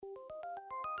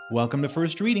Welcome to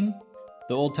First Reading,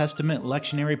 the Old Testament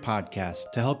lectionary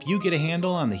podcast to help you get a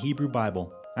handle on the Hebrew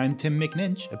Bible. I'm Tim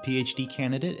McNinch, a PhD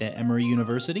candidate at Emory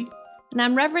University. And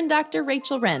I'm Reverend Dr.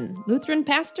 Rachel Wren, Lutheran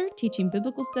pastor teaching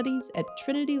biblical studies at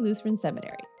Trinity Lutheran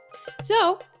Seminary.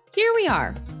 So, here we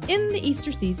are, in the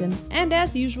Easter season, and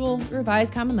as usual, the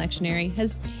Revised Common Lectionary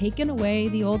has taken away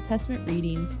the Old Testament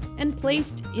readings and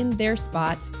placed in their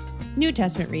spot New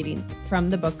Testament readings from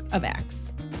the book of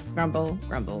Acts. Grumble,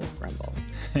 grumble, grumble.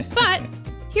 But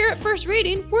here at First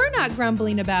Reading, we're not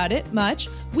grumbling about it much.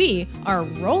 We are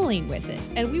rolling with it,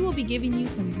 and we will be giving you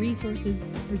some resources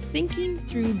for thinking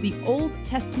through the Old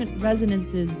Testament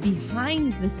resonances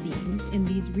behind the scenes in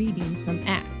these readings from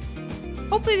Acts.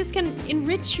 Hopefully this can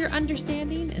enrich your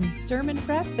understanding and sermon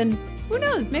prep, and who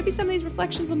knows, maybe some of these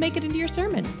reflections will make it into your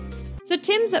sermon. So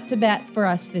Tim's up to bat for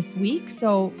us this week,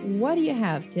 so what do you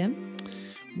have, Tim?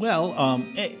 Well,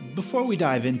 before we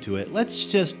dive into it, let's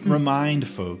just remind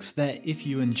folks that if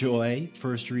you enjoy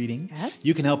First Reading, Yes?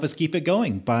 you can help us keep it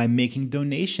going by making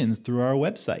donations through our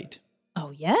website.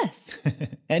 Oh, yes.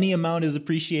 Any amount is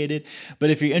appreciated, but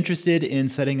if you're interested in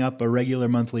setting up a regular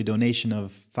monthly donation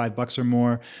of $5 or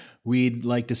more, we'd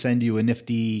like to send you a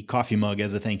nifty coffee mug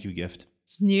as a thank you gift.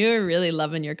 You're really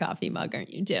loving your coffee mug,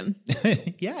 aren't you, Tim?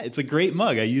 Yeah, it's a great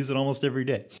mug. I use it almost every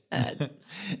day.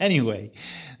 Anyway,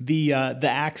 the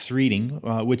Acts reading,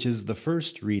 which is the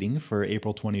first reading for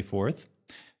April 24th,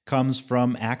 comes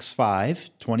from Acts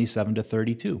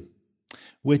 5:27-32,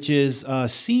 which is a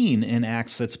scene in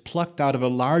Acts that's plucked out of a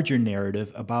larger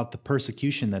narrative about the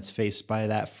persecution that's faced by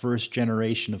that first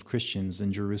generation of Christians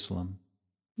in Jerusalem.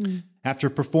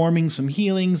 After performing some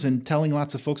healings and telling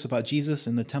lots of folks about Jesus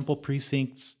in the temple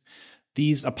precincts,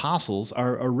 these apostles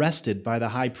are arrested by the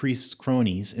high priest's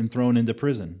cronies and thrown into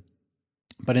prison.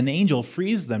 But an angel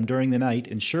frees them during the night,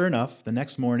 and sure enough, the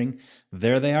next morning,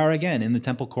 there they are again in the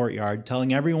temple courtyard,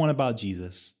 telling everyone about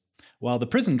Jesus, while the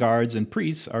prison guards and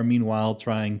priests are meanwhile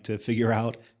trying to figure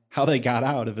out how they got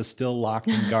out of a still locked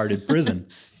and guarded prison.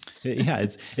 Yeah,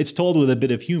 it's told with a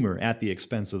bit of humor at the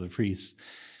expense of the priests.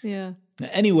 Yeah.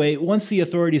 Anyway, once the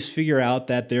authorities figure out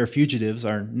that their fugitives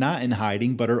are not in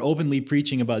hiding, but are openly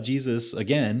preaching about Jesus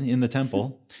again in the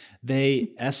temple,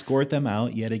 they escort them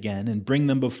out yet again and bring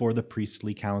them before the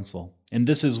priestly council. And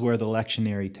this is where the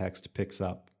lectionary text picks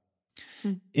up.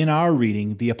 In our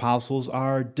reading, the apostles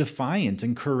are defiant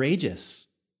and courageous.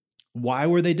 Why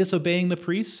were they disobeying the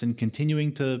priests and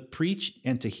continuing to preach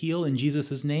and to heal in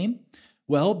Jesus' name?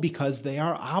 Well, because they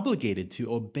are obligated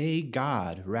to obey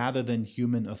God rather than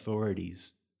human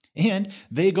authorities. And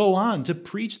they go on to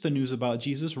preach the news about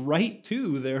Jesus right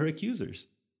to their accusers.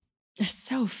 It's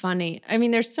so funny. I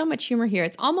mean, there's so much humor here.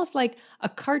 It's almost like a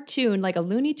cartoon, like a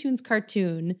Looney Tunes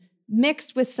cartoon,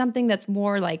 mixed with something that's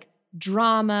more like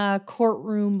drama,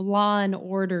 courtroom, law and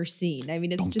order scene. I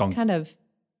mean, it's just kind of,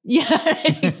 yeah,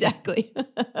 exactly.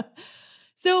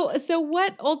 So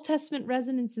what Old Testament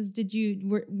resonances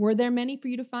were there many for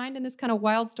you to find in this kind of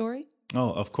wild story?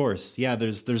 Oh, of course. Yeah,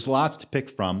 there's lots to pick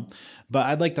from, but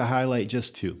I'd like to highlight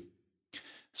just two.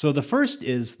 So the first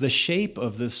is the shape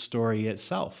of this story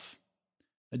itself.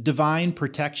 Divine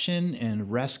protection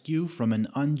and rescue from an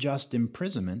unjust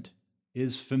imprisonment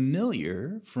is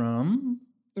familiar from...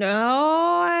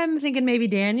 Oh, I'm thinking maybe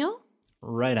Daniel?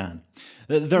 Right on.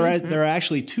 There are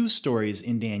actually two stories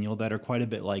in Daniel that are quite a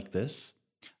bit like this.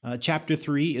 Chapter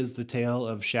 3 is the tale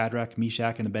of Shadrach,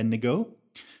 Meshach, and Abednego,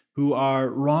 who are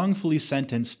wrongfully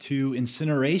sentenced to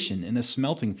incineration in a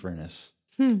smelting furnace.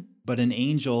 But an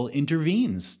angel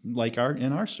intervenes, like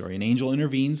in our story. An angel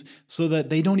intervenes so that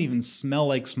they don't even smell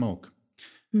like smoke.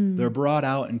 They're brought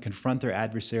out and confront their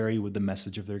adversary with the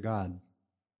message of their God.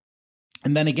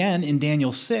 And then again, in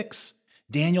Daniel 6,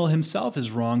 Daniel himself is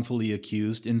wrongfully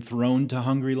accused and thrown to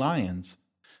hungry lions.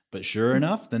 But sure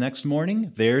enough, the next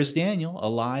morning, there's Daniel,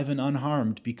 alive and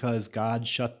unharmed because God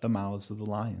shut the mouths of the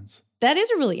lions. That is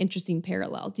a really interesting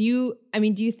parallel. Do you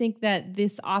think that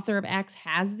this author of Acts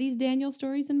has these Daniel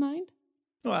stories in mind?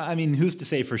 Well, I mean, who's to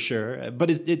say for sure? But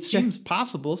it seems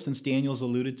possible since Daniel's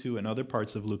alluded to in other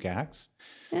parts of Luke Acts.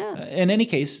 Yeah. In any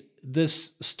case,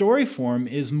 this story form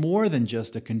is more than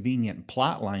just a convenient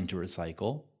plot line to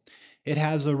recycle. It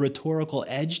has a rhetorical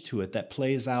edge to it that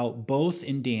plays out both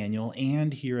in Daniel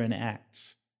and here in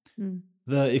Acts.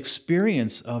 The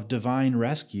experience of divine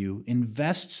rescue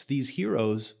invests these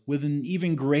heroes with an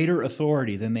even greater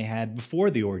authority than they had before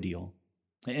the ordeal.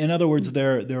 In other words,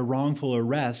 their wrongful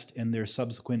arrest and their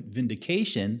subsequent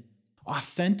vindication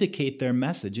authenticate their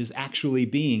message as actually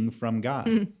being from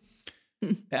God.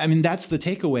 I mean, that's the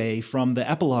takeaway from the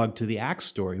epilogue to the Acts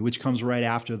story, which comes right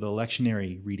after the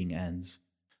lectionary reading ends.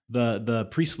 The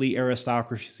priestly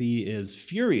aristocracy is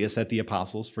furious at the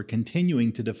apostles for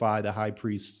continuing to defy the high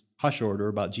priest's hush order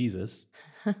about Jesus.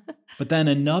 But then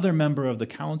another member of the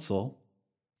council,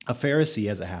 a Pharisee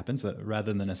as it happens,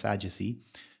 rather than a Sadducee,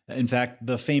 in fact,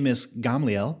 the famous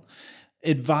Gamaliel,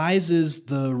 advises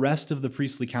the rest of the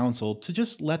priestly council to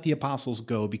just let the apostles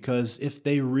go, because if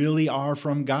they really are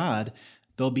from God,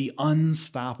 they'll be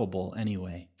unstoppable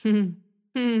anyway.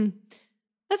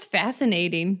 That's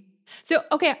fascinating. So,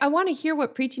 okay, I want to hear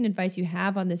what preaching advice you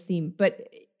have on this theme, but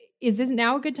is this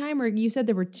now a good time? Or you said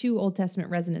there were 2 Old Testament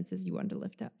resonances you wanted to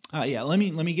lift up. Yeah, let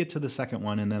me get to the second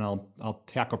one, and then I'll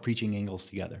tackle preaching angles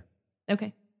together.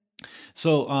 Okay.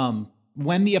 So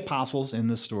when the apostles in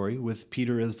this story, with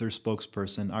Peter as their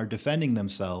spokesperson, are defending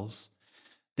themselves,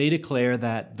 they declare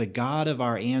that the God of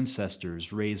our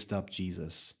ancestors raised up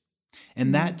Jesus.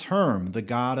 And that term, the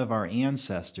God of our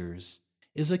ancestors,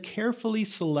 is a carefully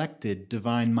selected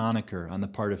divine moniker on the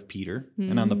part of Peter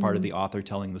and on the part of the author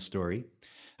telling the story.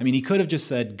 I mean, he could have just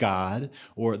said God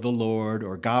or the Lord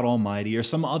or God Almighty or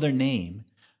some other name,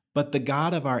 but the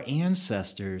God of our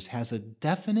ancestors has a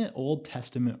definite Old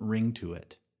Testament ring to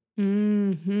it.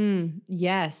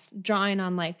 Yes, drawing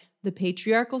on like the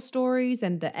patriarchal stories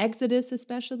and the Exodus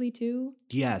especially too.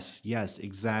 Yes,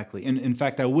 exactly. And in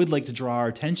fact, I would like to draw our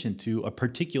attention to a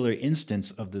particular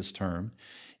instance of this term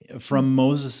from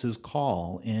Moses'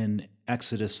 call in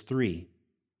Exodus 3.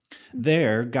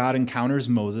 There, God encounters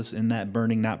Moses in that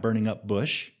burning, not burning up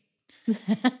bush.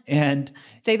 And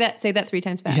say that 3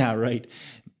 times fast. Yeah, right.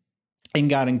 And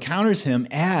God encounters him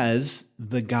as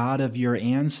the God of your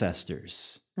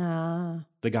ancestors.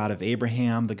 The God of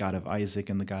Abraham, the God of Isaac,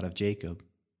 and the God of Jacob.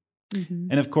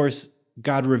 And of course,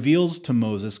 God reveals to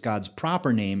Moses God's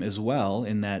proper name as well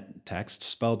in that text,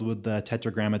 spelled with the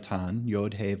tetragrammaton,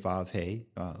 Yod He Vav He,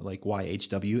 like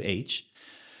YHWH.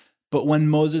 But when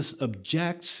Moses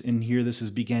objects, and here this is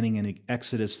beginning in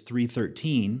Exodus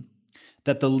 3:13,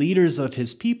 that the leaders of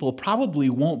his people probably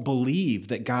won't believe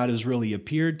that God has really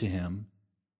appeared to him,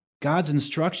 God's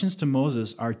instructions to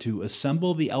Moses are to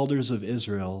assemble the elders of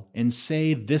Israel and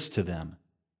say this to them,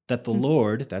 that the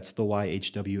Lord, that's the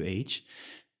YHWH,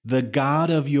 the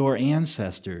God of your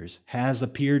ancestors has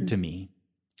appeared to me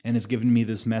and has given me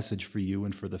this message for you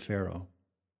and for the Pharaoh.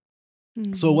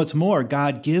 So what's more,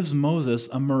 God gives Moses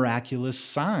a miraculous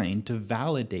sign to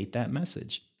validate that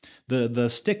message, the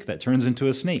stick that turns into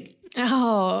a snake.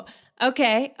 Oh,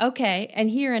 okay. And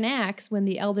here in Acts, when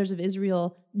the elders of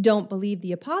Israel don't believe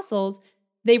the apostles,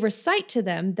 they recite to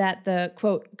them that the,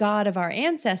 quote, God of our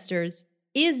ancestors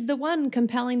is the one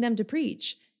compelling them to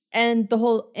preach. And the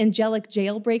whole angelic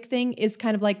jailbreak thing is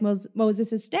kind of like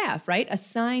Moses' staff, right? A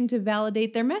sign to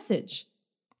validate their message.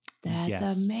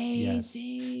 That's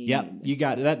amazing. Yep, you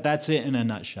got it. That's it in a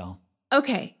nutshell.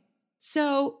 Okay,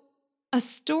 so a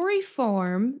story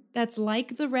form that's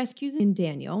like the rescues in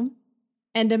Daniel,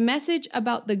 and a message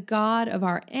about the God of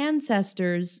our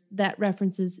ancestors that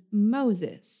references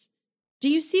Moses. Do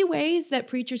you see ways that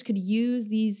preachers could use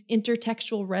these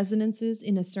intertextual resonances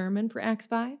in a sermon for Acts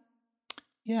 5?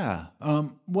 Yeah.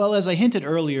 Well, as I hinted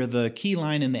earlier, the key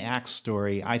line in the Acts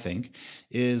story, I think,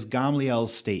 is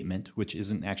Gamaliel's statement, which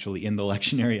isn't actually in the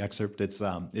lectionary excerpt. It's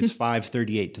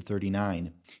 5:38 to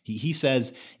 39. He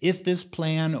says, "If this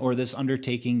plan or this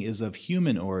undertaking is of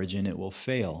human origin, it will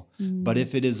fail. But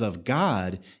if it is of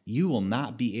God, you will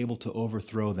not be able to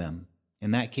overthrow them. In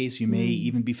that case, you may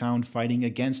even be found fighting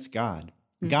against God."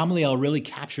 Gamaliel really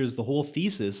captures the whole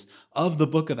thesis of the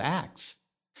book of Acts.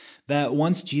 That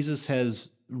once Jesus has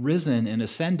risen and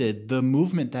ascended, the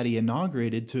movement that he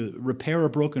inaugurated to repair a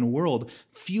broken world,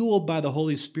 fueled by the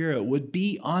Holy Spirit, would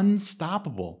be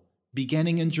unstoppable,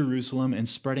 beginning in Jerusalem and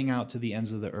spreading out to the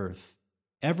ends of the earth.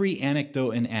 Every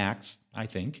anecdote in Acts, I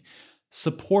think,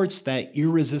 supports that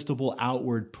irresistible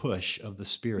outward push of the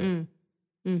Spirit.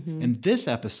 And this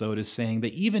episode is saying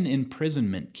that even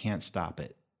imprisonment can't stop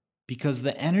it, because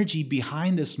the energy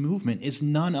behind this movement is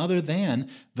none other than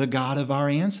the God of our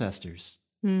ancestors.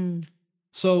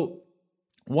 So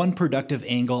one productive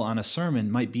angle on a sermon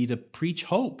might be to preach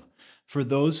hope for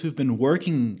those who've been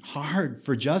working hard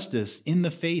for justice in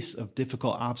the face of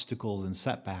difficult obstacles and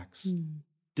setbacks.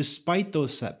 Despite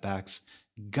those setbacks,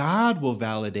 God will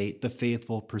validate the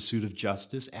faithful pursuit of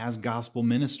justice as gospel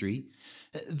ministry.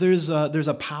 There's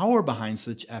a power behind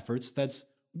such efforts that's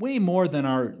way more than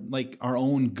our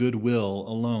own goodwill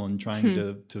alone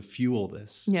trying to fuel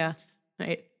this. Yeah,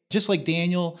 right. Just like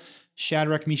Daniel,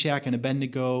 Shadrach, Meshach, and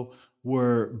Abednego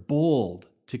were bold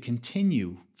to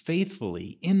continue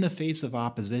faithfully in the face of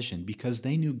opposition because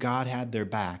they knew God had their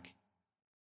back.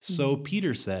 So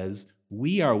Peter says,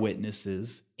 we are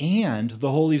witnesses and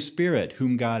the Holy Spirit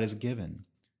whom God has given.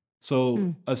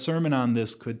 So a sermon on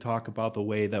this could talk about the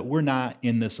way that we're not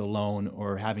in this alone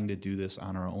or having to do this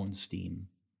on our own steam.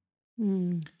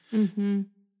 Mm-hmm.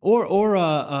 Or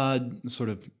a sort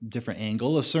of different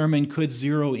angle, a sermon could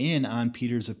zero in on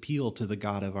Peter's appeal to the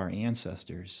God of our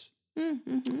ancestors.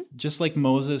 Mm-hmm. Just like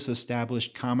Moses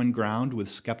established common ground with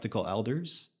skeptical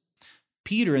elders,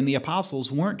 Peter and the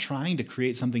apostles weren't trying to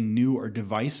create something new or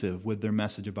divisive with their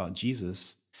message about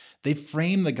Jesus. They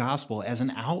framed the gospel as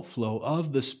an outflow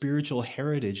of the spiritual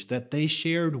heritage that they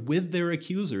shared with their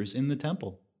accusers in the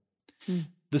temple.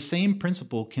 The same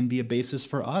principle can be a basis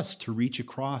for us to reach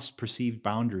across perceived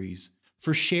boundaries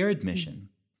for shared mission.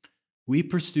 We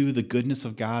pursue the goodness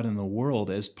of God in the world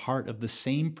as part of the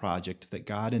same project that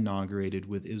God inaugurated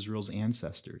with Israel's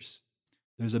ancestors.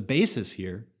 There's a basis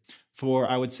here for,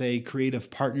 I would say, creative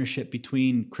partnership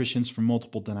between Christians from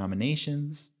multiple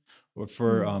denominations, or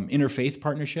for interfaith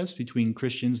partnerships between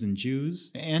Christians and Jews,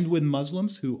 and with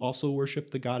Muslims who also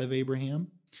worship the God of Abraham,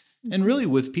 and really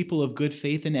with people of good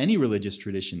faith in any religious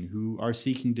tradition who are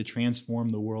seeking to transform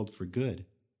the world for good.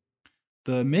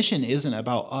 The mission isn't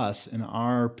about us and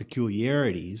our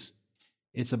peculiarities.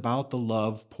 It's about the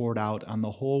love poured out on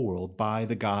the whole world by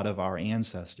the God of our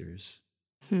ancestors.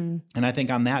 And I think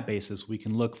on that basis, we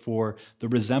can look for the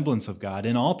resemblance of God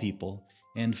in all people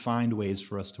and find ways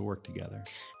for us to work together.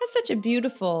 That's such a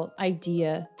beautiful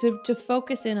idea, to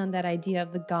focus in on that idea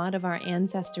of the God of our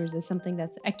ancestors as something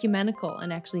that's ecumenical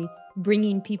and actually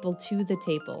bringing people to the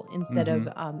table instead of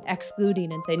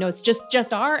excluding and say, no, it's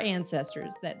just our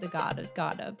ancestors that the God is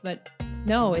God of. But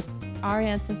no, it's our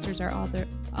ancestors are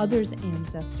others'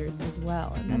 ancestors as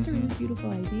well. And that's a really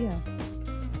beautiful idea.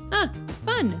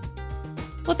 Fun.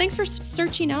 Well, thanks for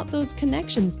searching out those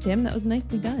connections, Tim. That was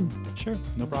nicely done. Sure,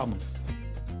 no problem.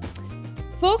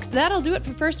 Folks, that'll do it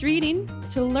for First Reading.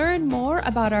 To learn more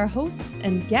about our hosts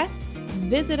and guests,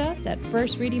 visit us at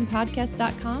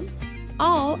firstreadingpodcast.com.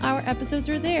 All our episodes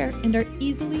are there and are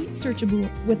easily searchable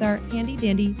with our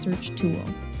handy-dandy search tool.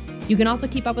 You can also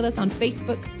keep up with us on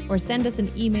Facebook or send us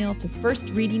an email to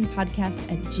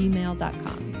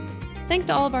firstreadingpodcast@gmail.com. Thanks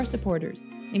to all of our supporters,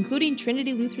 including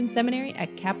Trinity Lutheran Seminary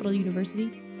at Capital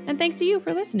University, and thanks to you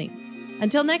for listening.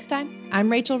 Until next time,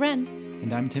 I'm Rachel Wren.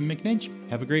 And I'm Tim McNinch.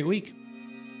 Have a great week.